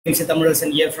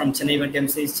Thamizharasan here from Chennai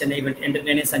Emcees, Chennai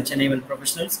Entertainers and Chennai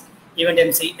Professionals, Event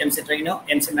MC, MC Trainer,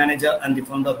 MC Manager and the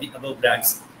founder of the above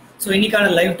brands. So in this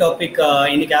live topic,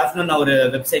 in the afternoon our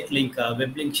website link,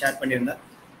 web link share பண்ணிருந்தேன்.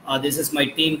 This is my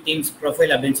team's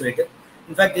profile அப்படின்னு சொல்லிட்டு.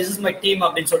 In fact, this is my team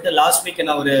அப்படின்னு சொல்லிட்டு last week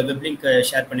நான் ஒரு web link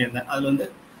share பண்ணிருந்தேன். அதுல வந்து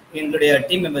எங்களுடைய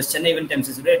team members Chennai event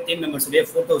MCs உடைய டீம் மெம்பர்ஸ் உடைய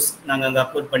போட்டோஸ் நாங்கள் அங்கே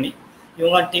அப்லோட் பண்ணி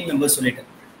இவங்க டீம் மெம்பர்ஸ் சொல்லிட்டு.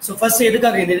 ஸோ ஃபர்ஸ்ட்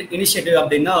எதுக்காக இந்த இனிஷியேட்டிவ்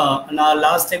அப்படின்னா, நான்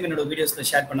லாஸ்ட் டைம் என்னோட வீடியோஸில்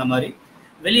ஷேர் பண்ண மாதிரி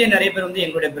வெளியே நிறைய பேர் வந்து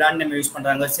எங்களுடைய பிராண்ட் நேம் யூஸ்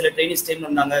பண்ணுறாங்க. சில ட்ரைனிஸ் டீம்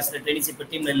வந்தாங்க, சில ட்ரைனிஸ் இப்போ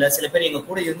டீமில் இல்லை, சில பேர் எங்கள்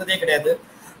கூட இருந்ததே கிடையாது.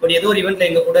 பட் ஏதோ ஒரு ஈவெண்ட்டில்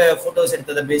எங்கள் கூட ஃபோட்டோஸ்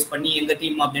எடுத்ததை பேஸ் பண்ணி எங்கள்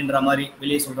டீம் அப்படின்ற மாதிரி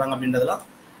வெளியே சொல்கிறாங்க. அப்படின்றதெல்லாம்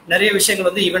நிறைய விஷயங்கள்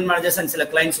வந்து ஈவெண்ட் மேனேஜர்ஸ் அண்ட் சில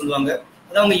கிளைண்ட் சொல்லுவாங்க.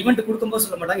 அதாவது அவங்க ஈவெண்ட் கொடுக்கும்போது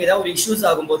சொல்ல மாட்டாங்க, ஏதாவது ஒரு இஷ்யூஸ்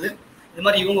ஆகும்போது இது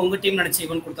மாதிரி இவங்க உங்கள் டீம் நினச்சி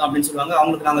ஈவெண்ட் கொடுத்தோம் அப்படின்னு சொல்லுவாங்க.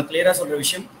 அவங்களுக்கு நாங்கள் கிளியராக சொல்கிற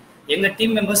விஷயம், எங்கள்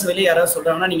டீம் மெம்பர்ஸ் வெளியே யாராவது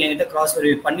சொல்கிறாங்கன்னா நீங்கள் எங்கிட்ட கிராஸ்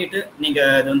வெரிஃபை பண்ணிவிட்டு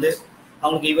நீங்கள் அது வந்து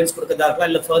அவங்களுக்கு ஈவெண்ட்ஸ் கொடுக்கறதா இருக்கலாம்,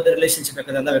 இல்லை ஃபர்தர் ரிலேஷன்ஷிப்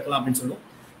வைக்கிறதா இருந்தால் வைக்கலாம் அப்படின்னு சொல்லுவோம்.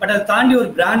 பட் அதை தாண்டி ஒரு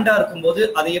பிராண்டாக இருக்கும்போது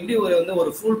அதை எப்படி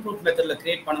ஒரு ஃபுல் ப்ரூஃப் மெத்தடில்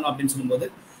கிரியேட் பண்ணணும் அப்படின்னு சொல்லும்போது,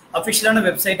 அஃபிஷியலான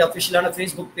வெப்சைட், அஃபிஷியலான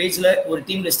ஃபேஸ்புக் பேஜில் ஒரு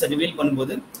டீம் லிஸ்ட்டை ரிவீல்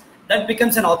பண்ணும்போது that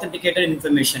becomes an authenticated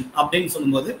information அப்படின்னு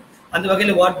சொல்லும்போது, அந்த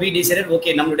வகையில் வாட் வி டிசைடட்,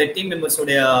 ஓகே நம்மளுடைய team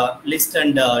மெம்பர்ஸோடைய list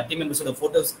and team மெம்பர்ஸோட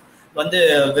photos வந்து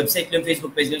வெப்சைட்லையும்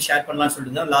ஃபேஸ்புக் பேஜ்லையும் ஷேர் பண்ணலாம்னு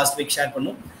சொல்லிட்டு தான் லாஸ்ட் வீக் ஷேர்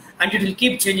பண்ணும். And it will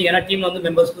keep changing. ஏன்னா டீமில் வந்து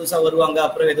மெம்பர்ஸ் புதுசாக வருவாங்க,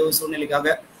 அப்புறம் ஏதோ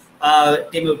சூழ்நிலைக்காக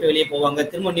டீம் விட்டு வெளியே போவாங்க,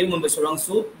 திரும்ப நியூ மெம்பர்ஸ் வருவாங்க.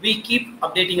 So we keep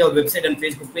updating our website and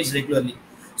Facebook page regularly.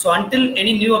 So until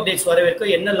any new updates வர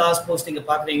வரைக்கும் என்ன லாஸ்ட் போஸ்ட் நீங்கள்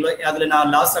பார்க்குறீங்களோ அதில்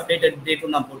நான் லாஸ்ட் அப்டேட்டட்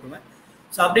டேட்டும் நான் போட்டுருவேன்.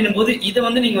 ஸோ அப்படின்னும் போது இதை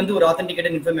வந்து நீங்கள் வந்து ஒரு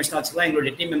ஆத்தென்டிகேட்டட் இன்ஃபர்மேஷன் வச்சுக்கலாம்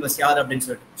எங்களுடைய டீம் மெம்பர்ஸ் யார் அப்படின்னு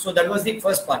சொல்லிட்டு. So that was the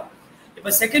first part.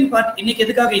 இப்போ செகண்ட் பார்ட், இன்னைக்கு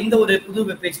எதுக்காக இந்த ஒரு புது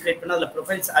வெப் பேஜ் கிரியேட் பண்ண அதில்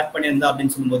ப்ரொஃபைல்ஸ் ஆட் பண்ணியிருந்தா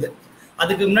அப்படின்னு சொல்லும்போது,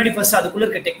 அதுக்கு முன்னாடி ஃபர்ஸ்ட் அதுக்குள்ள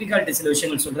இருக்க டெக்னிக்காலிட்டி சில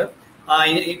விஷயங்கள் சொல்கிறேன்.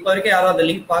 இப்போ வரைக்கும் யாரும் அந்த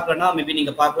லிங்க் பார்க்கலன்னா மேபி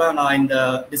நீங்கள் பார்க்கலாம், நான் இந்த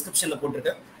டிஸ்கிரிப்ஷனில்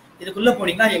போட்டிருக்கேன். இதுக்குள்ளே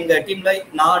போனீங்கன்னா எங்கள் டீமில்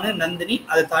நான், நந்தினி,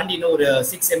 அதை தாண்டி இன்னும் ஒரு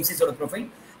 6 எம்சிஸோட profile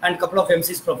and couple of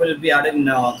MCs profile will be added in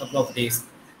couple of days.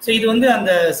 So இது வந்து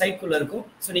அந்த சைட்குள்ளே இருக்கும்.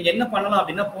 ஸோ நீங்கள் என்ன பண்ணலாம்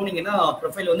அப்படின்னா, போனீங்கன்னா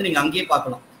ப்ரொஃபைல் வந்து நீங்கள் அங்கேயே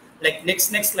பார்க்கலாம். லைக்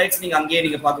நெக்ஸ்ட் ஸ்லைட்ஸ் நீங்கள் அங்கேயே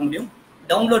நீங்கள் பார்க்க முடியும்.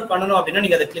 டவுன்லோட் பண்ணணும் அப்படின்னா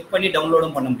நீங்கள் அதை கிளிக் பண்ணி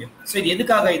டவுன்லோடும் பண்ண முடியும். ஸோ இது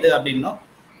எதுக்காக இது அப்படின்னா,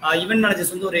 ஈவென்ட்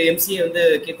மேனேஜர்ஸ் வந்து ஒரு எம்சிஏ வந்து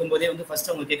கேட்கும்போதே வந்து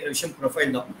ஃபர்ஸ்ட் அவங்க கேட்குற விஷயம்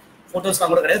ப்ரொஃபைல் தான்.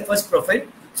 ஃபோட்டோஸ்லாம் கூட கிடையாது, ஃபர்ஸ்ட் ப்ரொஃபைல்.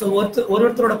 ஸோ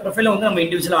ஒருத்தரோட ப்ரொஃபைலை வந்து நம்ம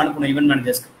இண்டிவிஜுவலாக அனுப்பணும் ஈவென்ட்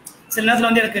மேனேஜர்ஸ்க்கு. சில நேரத்தில்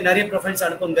வந்து எனக்கு நிறைய ப்ரொஃபைல்ஸ்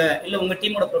அனுப்புங்க, இல்லை உங்கள்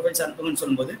டீமோட ப்ரொஃபைல்ஸ் அனுப்புங்கன்னு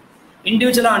சொல்லும்போது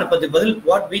இண்டிவிஜுவலாக அனுப்புறதுக்கு பதில்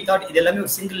வாட் வி தாட் இது எல்லாமே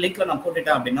ஒரு சிங்கிள் லிங்க்ல நான்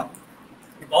போட்டுட்டேன் அப்படின்னா,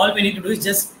 all we need to to is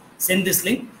just send this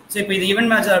link. So இப்போ இது ஈவென்ட்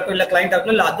மேனேஜராக இருக்கும், இல்லை கிளைண்டாக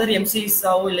இருக்கும், இல்லை அதர்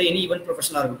எம்சிஸாவோ இல்லை எனி ஈவென்ட்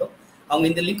ப்ரொஃபஷனலாக இருக்கட்டும், அவங்க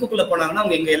இந்த லிங்க்குள்ளே போனாங்கன்னா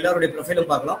அவங்க எங்கள் எல்லாருடைய ப்ரொஃபைலும்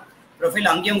பார்க்கலாம்.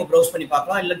 ப்ரொஃபைல் அங்கேயும் அவங்க ப்ரௌஸ் பண்ணி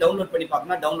பார்க்கலாம், இல்லை டவுன்லோட் பண்ணி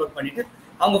பார்க்கலாம். டவுன்லோட் பண்ணிட்டு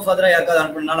அவங்க ஃபர்தராக யாருக்காவது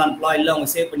அனுப்பினாலும் அனுப்பலாம், இல்லை அவங்க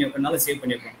சேவ் பண்ணி வைக்கணும்னாலும் சேவ்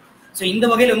பண்ணி வைக்கலாம். ஸோ இந்த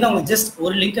வகையில் வந்து அவங்க ஜஸ்ட்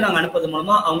ஒரு லிங்க் நாங்கள் அனுப்புறது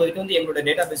மூலமாக அவங்ககிட்ட வந்து எங்களோட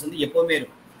டேட்டா பேஸ் வந்து எப்போவுமே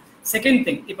இருக்கும். செகண்ட்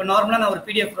திங், இப்போ நார்மலாக நான் ஒரு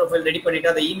பிடிஎஃப் ப்ரொஃபைல் ரெடி பண்ணிட்டு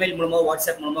அதை இமெயில் மூலமாக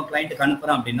வாட்ஸ்அப் மூலமாக கிளைண்ட்டுக்கு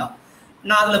அனுப்புறேன் அப்படின்னா,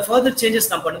 நான் அதில் ஃபர்தர் சேஞ்சஸ்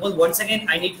நான் பண்ணும்போது once again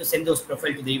I need to send those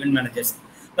profile to the event managers.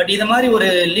 But இதை மாதிரி ஒரு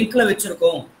லிங்க்ல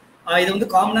வச்சிருக்கோம், இது வந்து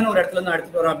காமனான ஒரு இடத்துல இருந்து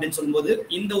எடுத்துட்டு வரோம் அப்படின்னு சொல்லும்போது,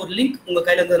 இந்த ஒரு லிங்க் உங்க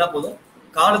கையில இருந்ததுனா போதும்,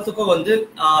 காலத்துக்கும் வந்து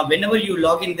whenever you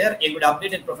log in there எங்களோட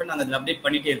அப்டேட்டட் ப்ரொஃபைல் நாங்கள் அதில் அப்டேட்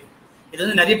பண்ணிட்டே இருக்கோம். இது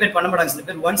வந்து நிறைய பேர் பண்ண மாட்டாங்க, சில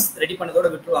பேர் ஒன்ஸ் ரெடி பண்ணதோட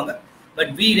விட்டுருவாங்க.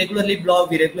 But we regularly black,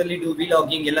 we regularly two we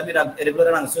logging, எல்லாமே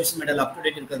ரெகுலராக நாங்கள் சோஷியல் மீடியாவில் அப் டு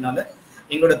டேட் இருக்கிறதுனால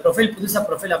எங்களோட ப்ரொஃபைல் புதுசாக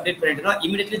ப்ரொஃபைல் அப்டேட் பண்ணிட்டோம்னா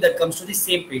immediately that comes to the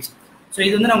same page. So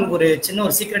இது வந்து நான் ஒரு சின்ன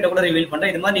ஒரு சீக்ரெட்டை கூட ரிவீல்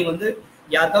பண்ணுறேன். இது மாதிரி நீங்கள் வந்து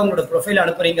யாருக்காவது உங்களோட ப்ரொஃபைல்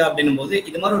அனுப்புறீங்க அப்படின்னும் போது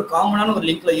இது மாதிரி ஒரு காமனான ஒரு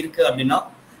லிங்க்ல இருக்கு அப்படின்னா,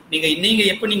 நீங்கள்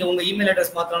எப்போ நீங்கள் உங்கள் இமெயில்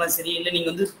அட்ரஸ் மாற்றினாலும் சரி, இல்லை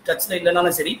நீங்கள் வந்து டச்சில்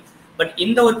இல்லைனாலும் சரி, பட்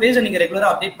இந்த ஒரு பேஜை நீங்கள்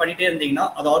ரெகுலராக அப்டேட் பண்ணிட்டே இருந்தீங்கன்னா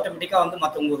அது ஆட்டோமேட்டிக்காக வந்து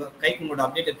மற்றவங்க கைக்கு உங்களோட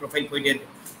அப்டேட்டட் ப்ரொஃபைல் போயிட்டே இருக்கு.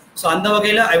 ஸோ அந்த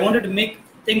வகையில் I wanted to make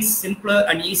things simpler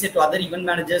and easier to other event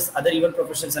managers, other event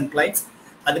professionals and clients.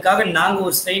 அதுக்காக நாங்கள்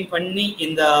ஒரு ஸ்ட்ரெயின் பண்ணி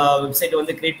இந்த வெப்சைட்டை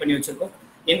வந்து கிரியேட் பண்ணி வச்சிருக்கோம்.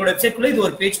 எங்களோட வெப்சைட்குள்ளே இது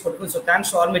ஒரு பேஜ் போட்டுருக்கோம். So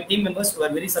thanks to all my team members who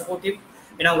are very supportive.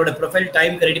 ஏன்னா அவங்களோட ப்ரொஃபைல்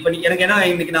டைமுக்கு ரெடி பண்ணி எனக்கு, ஏன்னா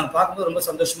இன்னைக்கு நாங்கள் பார்க்கும்போது ரொம்ப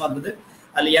சந்தோஷமா இருந்தது.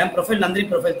 அதில் என் ப்ரொஃபைல், நந்தினி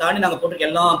ப்ரொஃபைல் தாண்டி நாங்கள் போட்டிருக்க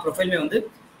எல்லா ப்ரொஃபைலுமே வந்து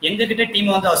எங்ககிட்ட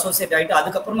டீம் வந்து அசோசியேட் ஆகிட்டு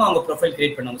அதுக்கப்புறமா அவங்க ப்ரொஃபைல்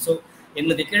கிரியேட் பண்ணாங்க. ஸோ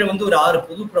எங்களுக்கு கீழே வந்து ஒரு 6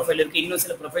 புது ப்ரொஃபைல் இருக்கு, இன்னும்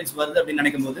சில ப்ரொஃபைல்ஸ் வருது அப்படின்னு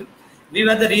நினைக்கும் போது we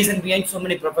were the reason behind so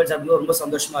many profiles அப்படின்னு ரொம்ப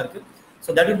சந்தோஷமா இருக்கு. So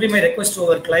that would be my request to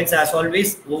our clients as always.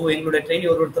 எங்களோட ட்ரெயினி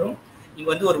ஒருத்தரும் இங்க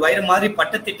வந்து ஒரு வயிறு மாதிரி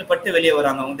பட்டு வெளியே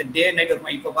வராங்க. அவங்க டே நைட்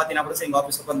இருக்கும். இப்போ பார்த்தீங்கன்னா கூட எங்க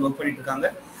ஆஃபீஸ் உட்காந்து ஒர்க் பண்ணிட்டு இருக்காங்க.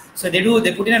 So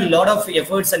they put in a lot of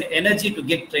efforts and energy to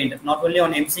get trained, not only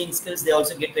on emceeing skills, they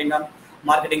also get trained on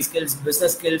marketing skills,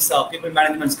 business skills, people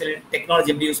management skills,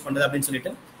 technology எப்படி use பண்றது அப்படின்னு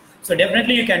சொல்லிட்டு. So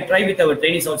definitely you can try with our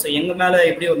trainees also. எங்க மேல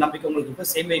எப்படி ஒரு நம்பிக்கை உங்களுக்கு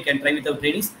இருக்கும், same way you can try with our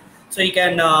trainees. So you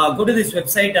can go to this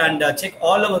website and check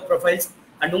all our profiles.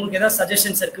 And உங்களுக்கு ஏதாவது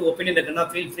சஜஷன்ஸ் இருக்கு, ஒப்பீனியன் இருக்குன்னா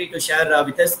feel free to share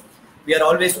with us. We are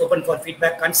always open for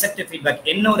feedback, constructive feedback.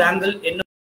 என்ன ஒரு angle என்ன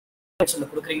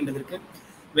கொடுக்குறீங்கிறது இருக்கு.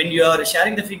 When you are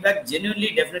sharing the feedback, genuinely,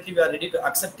 definitely we are ready to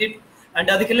accept it. And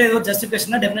அதுக்குள்ள ஏதோ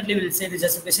justification definitely we will say the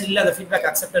justification இல்ல the feedback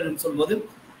accepted னு சொல்லும்போது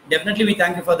definitely we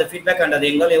thank you for the feedback and அது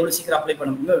எங்களால எவ்வளவு சீக்கிரம் apply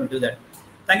பண்ண முடியுமோ we will do that.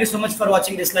 Thank you so much for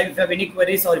watching this live. If you have any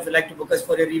queries or if you like to book us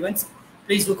for your events,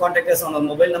 please do contact us on our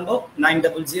mobile number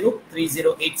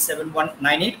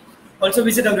 900-3087-198. Also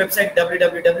visit our website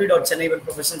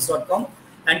www.chennaieventprofessionals.com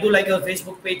and do like our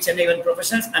Facebook page Chennai Event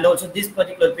Professionals and also this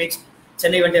particular page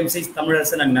Chennai Event Emcees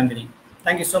Thamizharasan and Nandhini.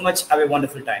 Thank you so much. Have a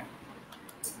wonderful time.